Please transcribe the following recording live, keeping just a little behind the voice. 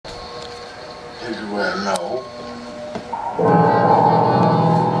No.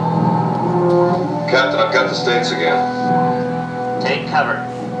 Captain, I've got the States again. Take cover.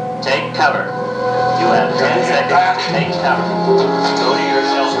 Take cover. You have 10 seconds to take cover. Go to your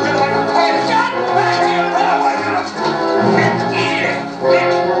shelter.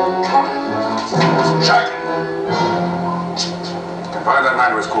 Sharkey! Find that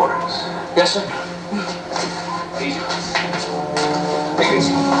man to his quarters. Yes, sir. Easy. Take it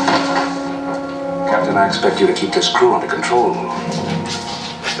easy. Captain, I expect you to keep this crew under control.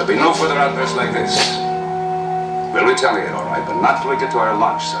 There'll be no further outbursts like this. We'll retaliate, all right, but not till we get to our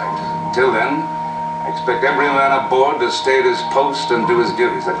launch site. Till then, I expect every man aboard to stay at his post and do his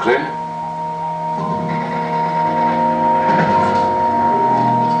duty. Is that clear?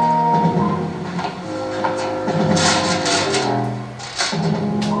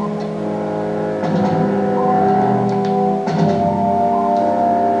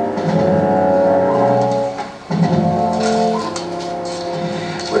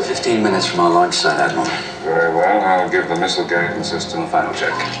 We're 15 minutes from our launch site, Admiral. Very well. I'll give the missile guidance system a final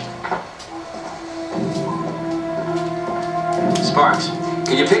check. Sparks,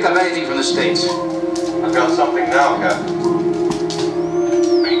 can you pick up anything from the States? I've got something now, Captain.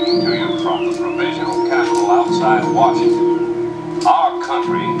 Speaking to you from the provisional capital outside Washington. Our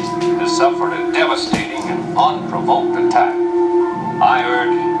country has suffered a devastating and unprovoked attack. I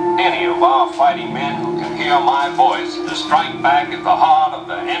urge any of our fighting men who can hear my voice to strike back at the heart of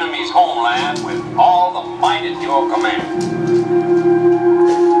the enemy's homeland with all the might at your command.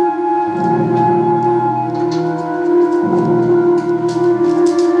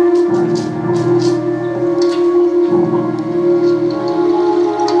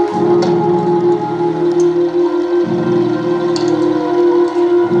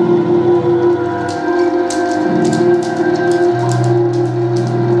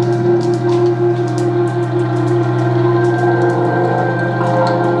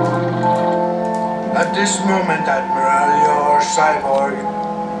 At this moment, Admiral, your cyborg,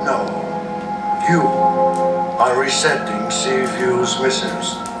 no, you are resetting Seaview's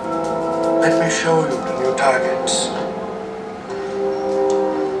missiles. Let me show you the new targets.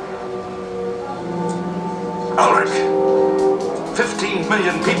 Ulrich, 15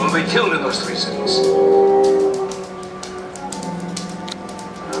 million people will be killed in those three cities.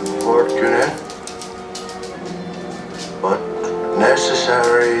 Unfortunate, but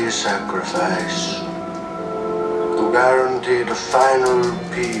necessary sacrifice to guarantee the final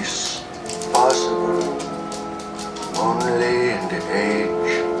peace possible only in the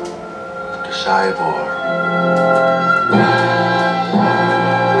age of the cyborg.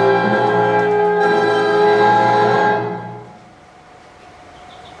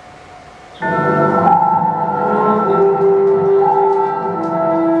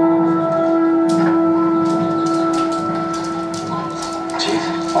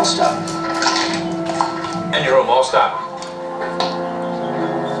 All stop. In your room, all stop.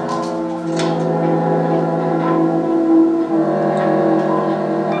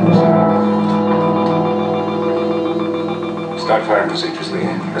 Start firing procedures, Lee.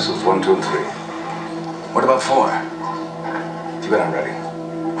 Missiles 1, 2, and 3. What about 4? Keep it on ready.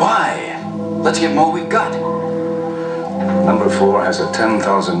 Why? Let's get more we've got. Number 4 has a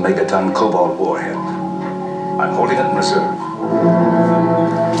 10,000 megaton cobalt warhead. I'm holding it in reserve.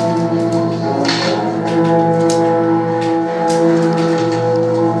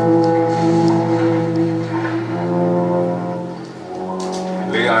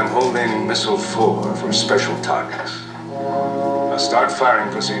 Lee, I'm holding missile 4 for special targets. Now start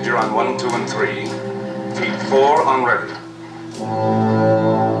firing procedure on 1, 2, and 3. Keep 4 on ready.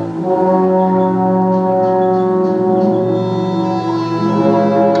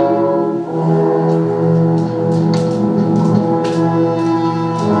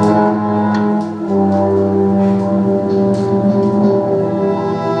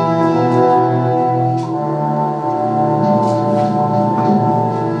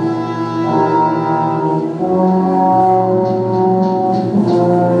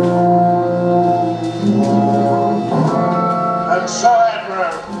 And so,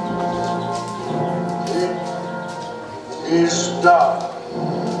 Admiral, it is done.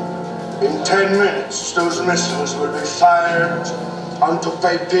 In 10 minutes, those missiles will be fired onto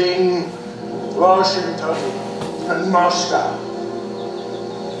Beijing, Washington, and Moscow.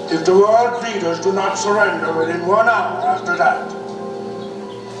 If the world leaders do not surrender within 1 hour after that,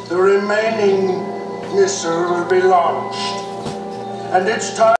 the remaining missile will be launched. And it's time.